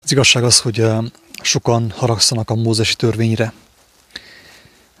Az igazság az, hogy sokan haragszanak a mózesi törvényre,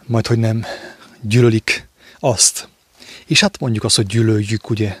 majd hogy nem gyűlölik azt. És hát mondjuk azt, hogy gyűlöljük,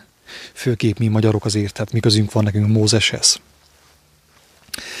 ugye, főképp mi magyarok azért, tehát mi közünk van nekünk Mózeshez.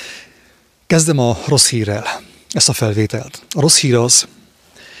 Kezdem a rossz hírrel ezt a felvételt. A rossz hír az,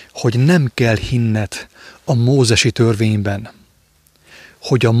 hogy nem kell hinned a mózesi törvényben,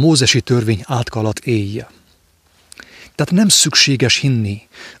 hogy a mózesi törvény átka alatt élj. Tehát nem szükséges hinni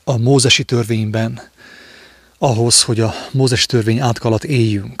a mózesi törvényben ahhoz, hogy a mózesi törvény átka alatt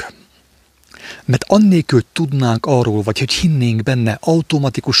éljünk. Mert annélkül tudnánk arról, vagy hogy hinnénk benne,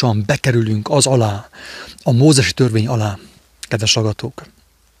 automatikusan bekerülünk az alá, a mózesi törvény alá, kedves hallgatók.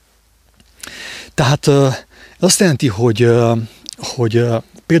 Tehát ez azt jelenti, hogy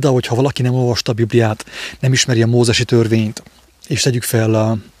például, hogyha valaki nem olvasta a Bibliát, nem ismeri a mózesi törvényt, és tegyük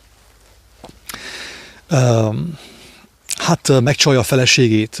fel, megcsalja a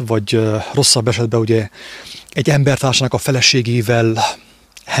feleségét, vagy rosszabb esetben ugye egy embertársának a feleségével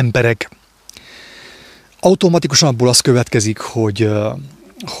hempereg, automatikusan abból az következik,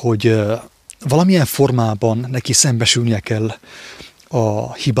 hogy valamilyen formában neki szembesülnie kell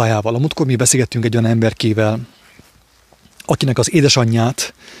a hibájával. A múltkor mi beszélgettünk egy olyan emberkével, akinek az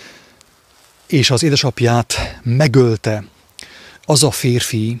édesanyját és az édesapját megölte az a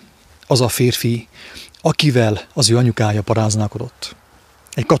férfi, akivel az ő anyukája paráználkodott.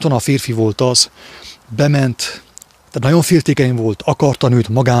 Egy katona férfi volt az, bement, tehát nagyon féltékeny volt, akarta nőt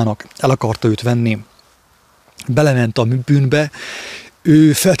magának, el akarta őt venni, belement a bűnbe,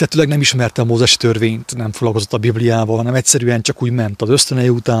 ő feltetőleg nem ismerte a mózesi törvényt, nem foglalkozott a Bibliával, hanem egyszerűen csak úgy ment az ösztönei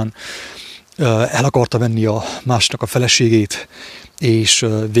után, el akarta venni a másnak a feleségét, és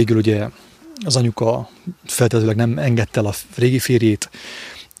végül ugye az anyuka feltetőleg nem engedte el a régi férjét,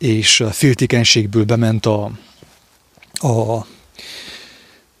 és féltékenységből bement a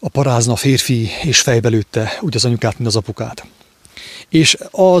parázna férfi, és fejbelőtte úgy az anyukát, mint az apukát. És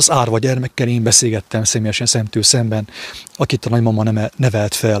az árva gyermekkel én beszélgettem személyesen szemtől szemben, akit a nagymama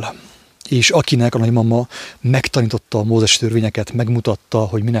nevelt fel, és akinek a nagymama megtanította a mózesi törvényeket, megmutatta,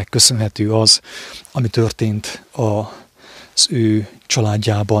 hogy minek köszönhető az, ami történt az ő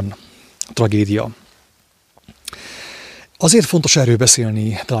családjában, a tragédia. Azért fontos erről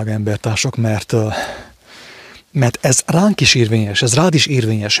beszélni, drága embertársak, mert ez ránk is érvényes, ez rád is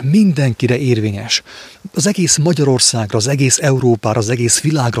érvényes, mindenkire érvényes. Az egész Magyarországra, az egész Európára, az egész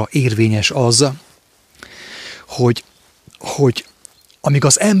világra érvényes az, hogy amíg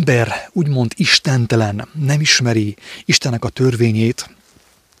az ember úgymond istentelen, nem ismeri Istennek a törvényét,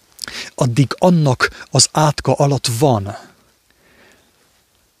 addig annak az átka alatt van.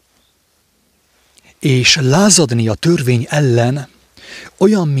 És lázadni a törvény ellen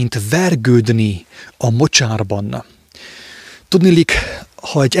olyan, mint vergődni a mocsárban. Tudniillik,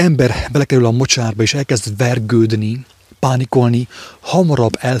 ha egy ember belekerül a mocsárba és elkezd vergődni, pánikolni,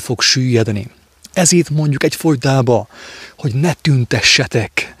 hamarabb el fog süllyedni. Ezért mondjuk egyfolytában, hogy ne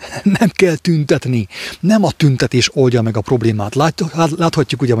tüntessetek, nem kell tüntetni, nem a tüntetés oldja meg a problémát.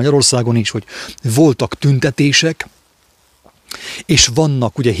 Láthatjuk ugye Magyarországon is, hogy voltak tüntetések, és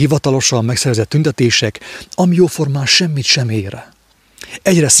vannak ugye hivatalosan megszerzett tüntetések, ami jóformán semmit sem ér.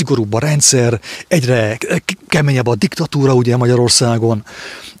 Egyre szigorúbb a rendszer, egyre keményebb a diktatúra ugye Magyarországon,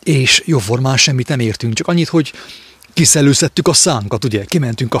 és jóformán semmit nem értünk, csak annyit, hogy kiszellőztettük a szánkat, ugye,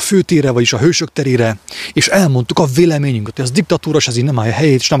 kimentünk a főtérre, vagyis a hősök terére, és elmondtuk a véleményünket, hogy ez diktatúra, és ez így nem áll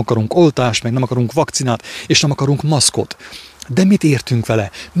helyét, és nem akarunk oltást, meg nem akarunk vakcinát, és nem akarunk maszkot. De mit értünk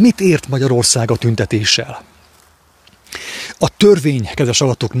vele? Mit ért Magyarország a tüntetéssel? A törvény, kedves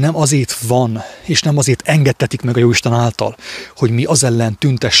hallgatók, nem azért van, és nem azért engedtetik meg a Jóisten által, hogy mi az ellen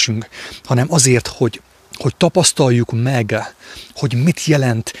tüntessünk, hanem azért, hogy tapasztaljuk meg, hogy mit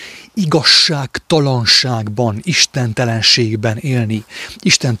jelent igazságtalanságban, istentelenségben élni,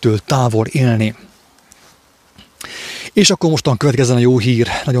 Istentől távol élni. És akkor mostan következzen a jó hír,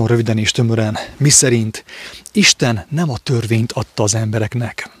 nagyon röviden és tömören, miszerint Isten nem a törvényt adta az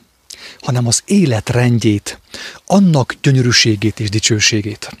embereknek, hanem az életrendjét, annak gyönyörűségét és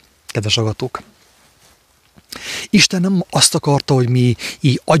dicsőségét. Kedves hallgatók! Isten nem azt akarta, hogy mi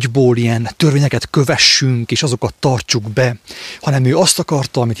így agyból ilyen törvényeket kövessünk, és azokat tartsuk be, hanem ő azt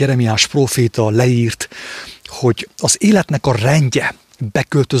akarta, amit Jeremiás próféta leírt, hogy az életnek a rendje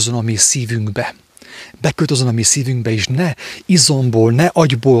beköltözön a mi szívünkbe. Beköltözön a mi szívünkbe, és ne izomból, ne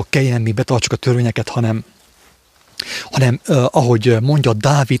agyból kelljen mi betartsuk a törvényeket, hanem ahogy mondja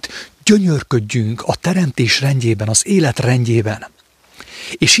Dávid, gyönyörködjünk a teremtés rendjében, az élet rendjében.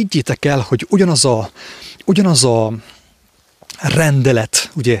 És higgyétek el, hogy ugyanaz a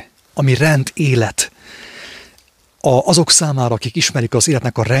rendelet, ugye, ami rend élet, azok számára, akik ismerik az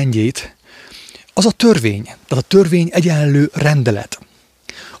életnek a rendjét, az a törvény. Tehát a törvény egyenlő rendelet.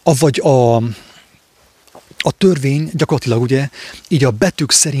 Avagy a törvény gyakorlatilag ugye így a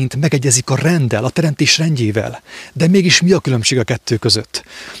betűk szerint megegyezik a renddel, a teremtés rendjével. De mégis mi a különbség a kettő között?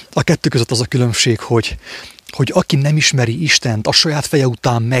 A kettő között az a különbség, hogy aki nem ismeri Istent, a saját feje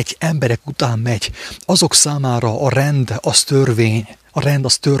után megy, emberek után megy, azok számára a rend az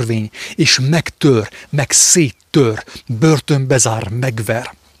törvény, és megtör, meg széttör, börtönbe zár,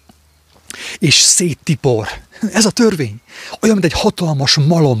 megver, és széttipor. Ez a törvény. Olyan, mint egy hatalmas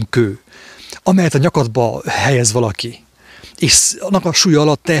malomkő, amelyet a nyakadba helyez valaki, és annak a súlya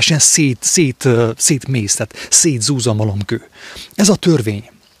alatt teljesen szétmész, tehát szétzúz a malomkő. Ez a törvény.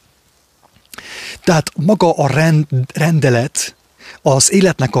 Tehát maga a rendelet, az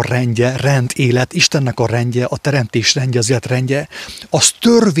életnek a rendje, élet, Istennek a rendje, a teremtés rendje, az élet rendje, az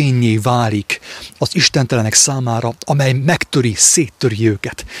törvénnyé válik az istentelenek számára, amely megtöri, széttöri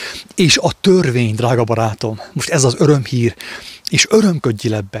őket. És a törvény, drága barátom, most ez az örömhír, és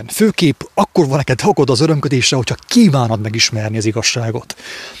örömködjél ebben. Főképp akkor van neked okod az örömködésre, hogyha kívánod megismerni az igazságot.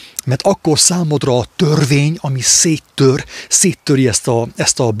 Mert akkor számodra a törvény, ami széttöri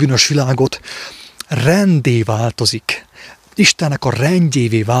ezt a bűnös világot, renddé változik. Istennek a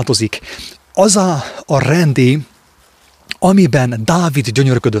rendjévé változik. Az a rendé, amiben Dávid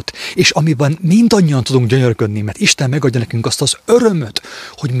gyönyörködött, és amiben mindannyian tudunk gyönyörködni, mert Isten megadja nekünk azt az örömöt,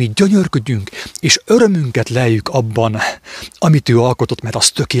 hogy mi gyönyörködjünk, és örömünket leljük abban, amit ő alkotott, mert az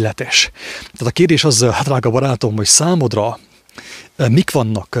tökéletes. Tehát a kérdés az, hát drága barátom, hogy számodra mik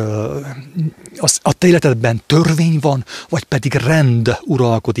vannak? A te életedben törvény van, vagy pedig rend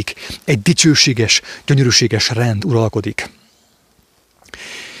uralkodik? Egy dicsőséges, gyönyörűséges rend uralkodik.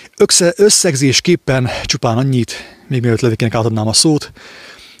 Összegzésképpen csupán annyit, még mielőtt Levikének átadnám a szót,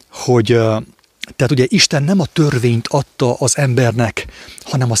 hogy tehát ugye Isten nem a törvényt adta az embernek,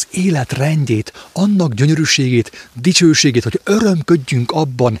 hanem az élet rendjét, annak gyönyörűségét, dicsőségét, hogy örömködjünk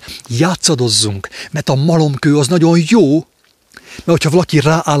abban, játszadozzunk, mert a malomkő az nagyon jó, mert hogyha valaki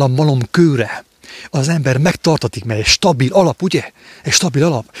rááll a malomkőre, az ember megtartatik, mert egy stabil alap, ugye? Egy stabil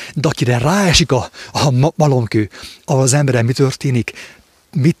alap. De akire ráesik a malomkő, az emberen mi történik?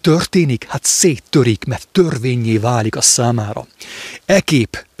 Mi történik? Hát széttörik, mert törvénnyé válik a számára.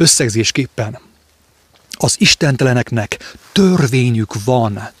 Ekép összegzésképpen az istenteleneknek törvényük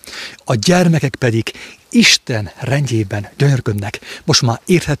van, a gyermekek pedig Isten rendjében gyönyörködnek. Most már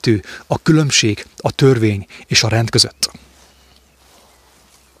érthető a különbség a törvény és a rend között.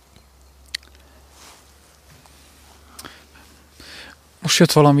 Most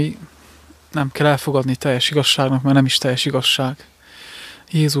jött valami, nem kell elfogadni teljes igazságnak, mert nem is teljes igazság.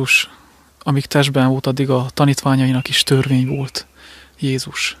 Jézus, amíg testben volt, addig a tanítványainak is törvény volt.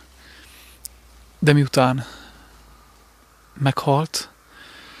 Jézus. De miután meghalt,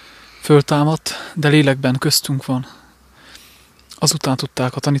 föltámadt, de lélekben köztünk van, azután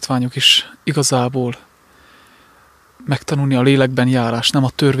tudták a tanítványok is igazából megtanulni a lélekben járást, nem a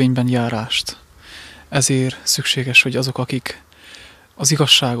törvényben járást. Ezért szükséges, hogy azok, akik az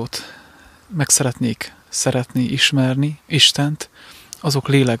igazságot meg szeretni, ismerni, Istent, azok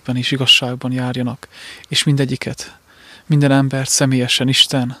lélekben és igazságban járjanak, és minden embert személyesen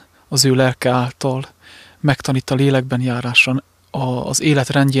Isten az ő lelke által megtanít a lélekben járásra, az élet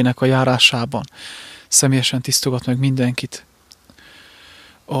rendjének a járásában. Személyesen tisztogat meg mindenkit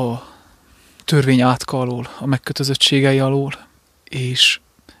a törvény átka alól, a megkötözöttségei alól, és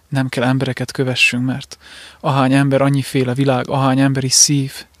nem kell embereket kövessünk, mert ahány ember, annyiféle világ, ahány emberi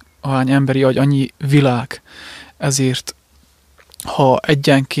szív, ahány emberi agy, annyi világ. Ezért, ha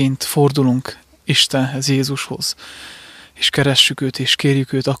egyenként fordulunk Istenhez, Jézushoz, és keressük őt, és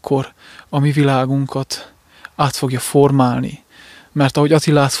kérjük őt, akkor a mi világunkat át fogja formálni. Mert ahogy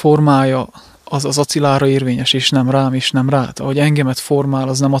Attilát formálja, az Attilára érvényes, és nem rám, és nem rád. Ahogy engemet formál,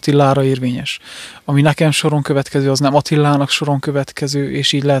 az nem Attilára érvényes. Ami nekem soron következő, az nem Attilának soron következő,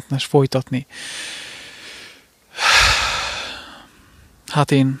 és így lehetne folytatni.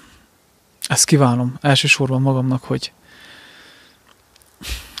 Hát én ezt kívánom elsősorban magamnak, hogy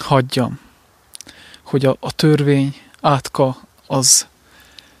hagyjam, hogy a törvény átka az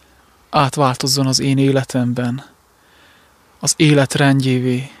átváltozzon az én életemben, az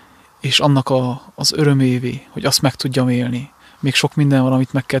életrendjévé, és annak az örömévé, hogy azt meg tudjam élni. Még sok minden van,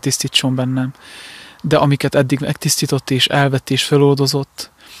 amit meg kell tisztítson bennem, de amiket eddig megtisztított és elvett és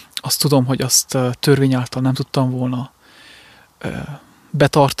feloldozott, azt tudom, hogy azt törvény által nem tudtam volna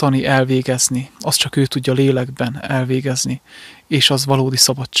betartani, elvégezni. Azt csak ő tudja lélekben elvégezni, és az valódi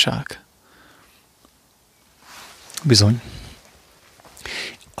szabadság. Bizony.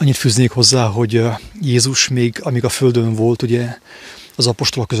 Annyit fűznék hozzá, hogy Jézus még, amíg a földön volt, ugye, az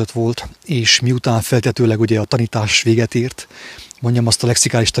apostolok között volt, és miután feltetőleg ugye a tanítás véget ért, mondjam azt a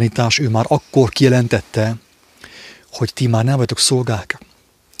lexikális tanítás, ő már akkor kijelentette, hogy ti már nem vagytok szolgák.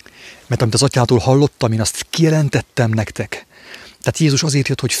 Mert amit az atyától hallottam, én azt kijelentettem nektek. Tehát Jézus azért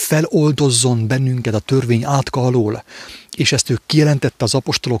jött, hogy feloldozzon bennünket a törvény átka alól, és ezt ő kijelentette az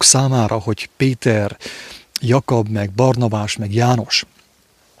apostolok számára, hogy Péter, Jakab, meg Barnabás, meg János.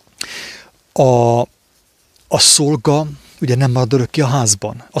 A szolga ugye nem marad örökké a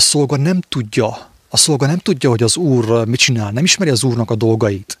házban. A szolga nem tudja, hogy az Úr mit csinál, nem ismeri az Úrnak a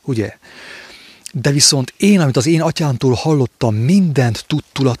dolgait, ugye? De viszont én, amit az én atyámtól hallottam, mindent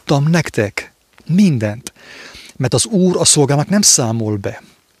tudtul adtam nektek. Mindent. Mert az Úr a szolgának nem számol be.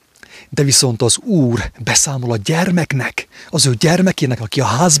 De viszont az Úr beszámol a gyermeknek, az ő gyermekének, aki a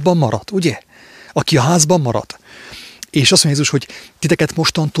házban maradt, ugye? Aki a házban maradt. És azt mondja Jézus, hogy titeket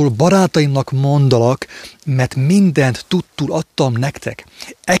mostantól barátaimnak mondalak, mert mindent tudtul adtam nektek.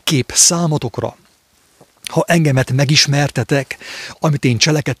 Ekképp számotokra, ha engemet megismertetek, amit én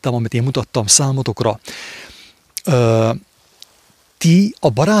cselekedtem, amit én mutattam számotokra, ti a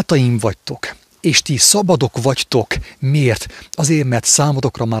barátaim vagytok, és ti szabadok vagytok. Miért? Azért, mert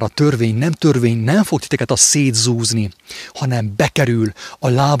számotokra már a törvény nem fog titeket a szétzúzni, hanem bekerül a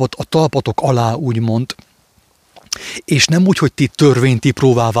lábat a talpatok alá, úgymond. És nem úgy, hogy ti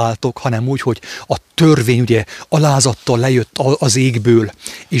törvénytippróvá váltok, hanem úgy, hogy a törvény ugye alázattal lejött az égből,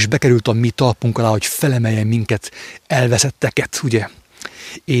 és bekerült a mi talpunk alá, hogy felemeljen minket, elveszetteket, ugye.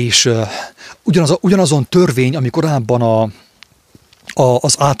 És ugyanazon törvény, ami korábban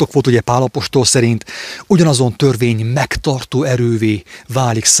az átok volt, ugye Pál apostol szerint, ugyanazon törvény megtartó erővé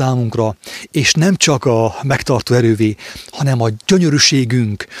válik számunkra, és nem csak a megtartó erővé, hanem a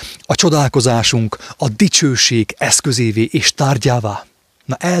gyönyörűségünk, a csodálkozásunk, a dicsőség eszközévé és tárgyává.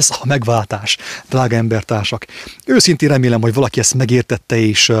 Na ez a megváltás, drága embertársak. Őszintén remélem, hogy valaki ezt megértette,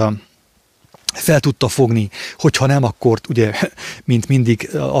 és fel tudta fogni, hogyha nem, akkor ugye, mint mindig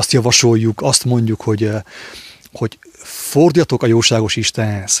azt javasoljuk, azt mondjuk, hogy fordjatok a jóságos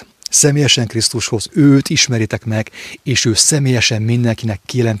Istenhez, személyesen Krisztushoz, őt ismeritek meg, és ő személyesen mindenkinek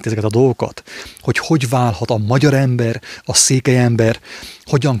kijelenti ezeket a dolgokat, hogy válhat a magyar ember, a székely ember,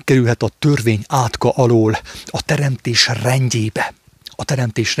 hogyan kerülhet a törvény átka alól a teremtés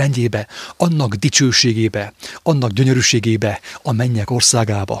rendjébe, annak dicsőségébe, annak gyönyörűségébe, a mennyek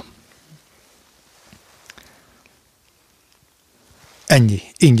országába. Ennyi,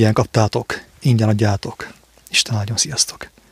 ingyen kaptátok, ingyen adjátok. Isten áldjon, sziasztok!